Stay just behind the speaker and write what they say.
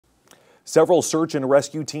Several search and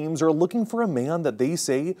rescue teams are looking for a man that they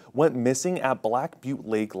say went missing at Black Butte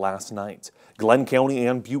Lake last night. Glenn County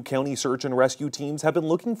and Butte County search and rescue teams have been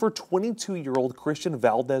looking for 22-year-old Christian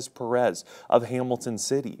Valdez Perez of Hamilton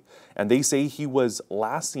City, and they say he was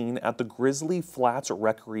last seen at the Grizzly Flats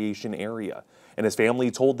recreation area. And his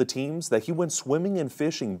family told the teams that he went swimming and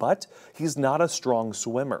fishing, but he's not a strong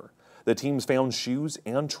swimmer. The teams found shoes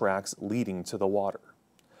and tracks leading to the water.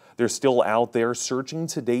 They're still out there searching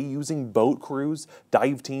today using boat crews,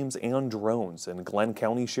 dive teams, and drones. And Glenn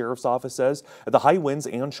County Sheriff's Office says the high winds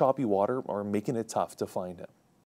and choppy water are making it tough to find him.